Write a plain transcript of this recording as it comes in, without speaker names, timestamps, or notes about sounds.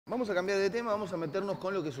Vamos a cambiar de tema, vamos a meternos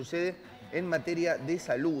con lo que sucede en materia de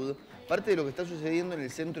salud. Parte de lo que está sucediendo en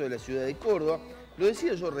el centro de la ciudad de Córdoba. Lo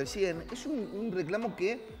decía yo recién, es un reclamo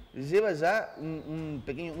que lleva ya un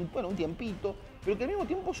tiempito, pero que al mismo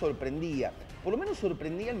tiempo sorprendía. Por lo menos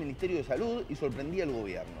sorprendía al Ministerio de Salud y sorprendía al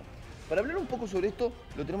gobierno. Para hablar un poco sobre esto,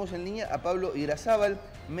 lo tenemos en línea a Pablo Igarzabal,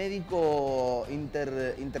 médico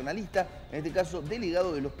internalista, en este caso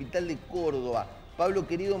delegado del Hospital de Córdoba. Pablo,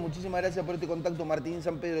 querido, muchísimas gracias por este contacto. Martín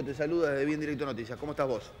San Pedro te saluda desde Bien Directo Noticias. ¿Cómo estás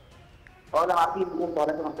vos? Hola Martín, bien,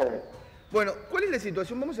 hablar con ustedes. Bueno, ¿cuál es la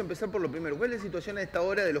situación? Vamos a empezar por lo primero. ¿Cuál es la situación a esta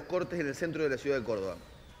hora de los cortes en el centro de la ciudad de Córdoba?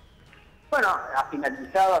 Bueno, ha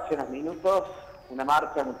finalizado hace unos minutos una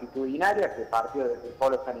marcha multitudinaria que partió desde el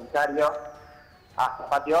Polo Sanitario hasta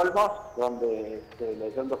Patio Olmos, donde se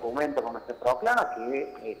leyó un documento con nuestra proclama,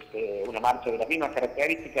 que es una marcha de las mismas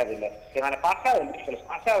características de la semana pasada, del miércoles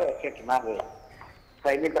pasado, decía que más de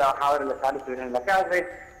 6.000 trabajadores de la salud estuvieron en la calle,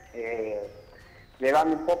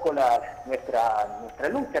 llevando un poco nuestra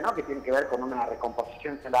lucha, ¿no? Que tiene que ver con una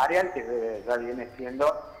recomposición salarial que ya viene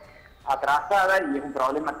siendo atrasada y es un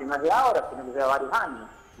problema que no es de ahora, sino que lleva varios años.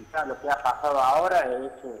 Quizás lo que ha pasado ahora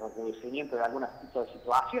es el reconocimiento de algunos tipos de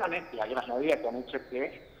situaciones y algunas medidas que han hecho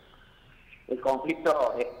que el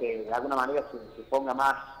conflicto de alguna manera se ponga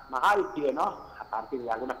más álgido, ¿no? A partir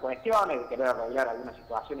de algunas cuestiones, de querer arreglar algunas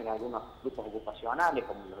situaciones en algunos grupos ocupacionales,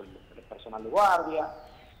 como el personal de guardia,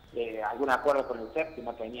 algún acuerdo con el CEP que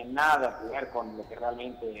no tenían nada que ver con lo que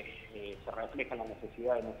realmente se refleja en la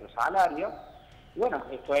necesidad de nuestro salario. Y bueno,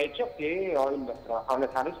 esto ha hecho que hoy los trabajadores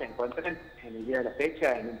de salud se encuentren en el día de la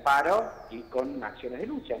fecha en un paro y con acciones de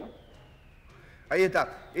lucha, ¿no? Ahí está.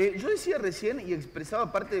 Yo decía recién y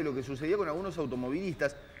expresaba parte de lo que sucedía con algunos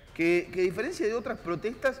automovilistas, que a diferencia de otras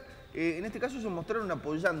protestas, en este caso se mostraron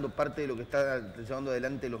apoyando parte de lo que están llevando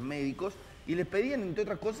adelante los médicos y les pedían, entre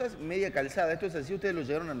otras cosas, media calzada. ¿Esto es así? ¿Ustedes lo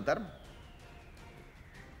llegaron a notar?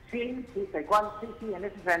 Sí, tal cual. Sí, en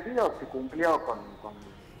ese sentido se cumplió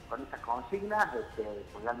con estas consignas.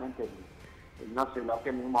 Realmente no se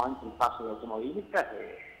bloqueó en ningún momento el paso de automovilistas.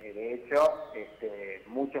 De hecho,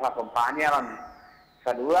 muchos acompañaban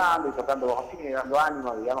saludando y tocando bocina y dando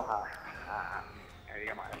ánimo, digamos,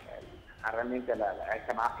 realmente a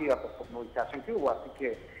esta masiva movilización que hubo. Así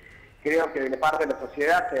que creo que de parte de la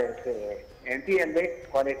sociedad se entiende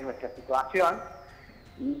cuál es nuestra situación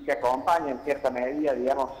y se acompaña en cierta medida,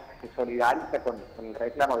 digamos, se solidariza con el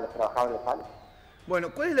reclamo de los trabajadores de salud.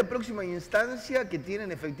 Bueno, ¿cuál es la próxima instancia que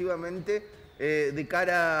tienen efectivamente de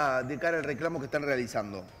cara al reclamo que están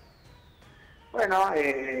realizando? Bueno,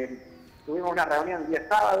 tuvimos una reunión el día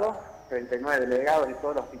sábado, 39 delegados de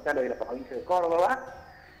todos los hospitales de la provincia de Córdoba,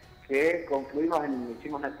 que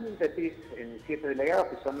hicimos una síntesis en 7 delegados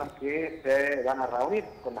que son los que se van a reunir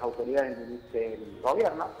con las autoridades del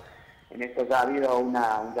gobierno. En esto ya ha habido un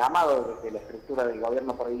llamado desde la estructura del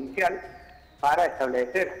gobierno provincial para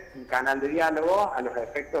establecer un canal de diálogo a los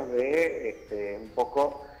efectos de un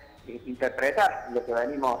poco interpretar lo que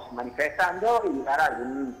venimos manifestando y dar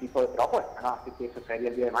algún tipo de propuesta, ¿no? Así que eso sería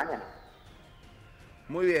el día de mañana.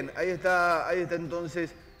 Muy bien, ahí está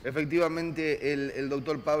entonces efectivamente el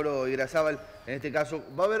doctor Pablo Igarzabal. En este caso,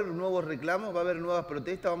 ¿va a haber nuevos reclamos, va a haber nuevas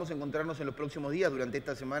protestas? ¿Vamos a encontrarnos en los próximos días, durante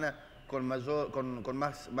esta semana, con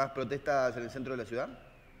más protestas en el centro de la ciudad?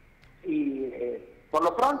 Y por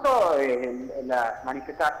lo pronto, las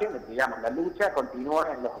manifestaciones, digamos, la lucha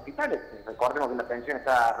continúa en los hospitales. Recordemos que la atención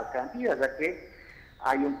está restringida, ya que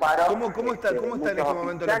hay un paro. ¿Cómo está en este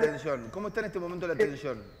momento la atención? ¿Cómo está en este momento la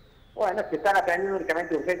atención? Bueno, se están atendiendo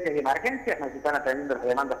únicamente urgencias y emergencias, no se están atendiendo las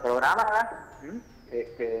demandas programadas.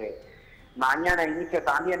 Mañana inicia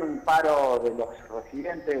también un paro de los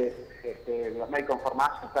residentes, de los médicos en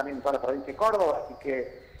formación, también en toda la provincia de Córdoba, así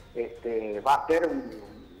que va a ser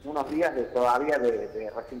unos días todavía de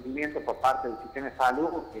resentimiento por parte del sistema de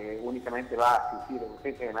salud, que únicamente va a asistir a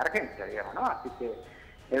urgencias y emergencias, digamos, ¿no? Así que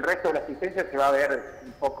el resto de la asistencia se va a ver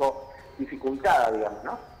un poco dificultada, digamos,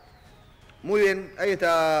 ¿no? Muy bien, ahí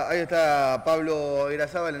está Pablo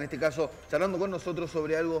Igarzabal, en este caso, charlando con nosotros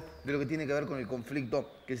sobre algo de lo que tiene que ver con el conflicto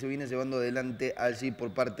que se viene llevando adelante allí por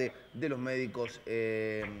parte de los médicos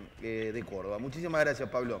de Córdoba. Muchísimas gracias,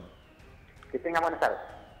 Pablo. Que tengan buenas tardes.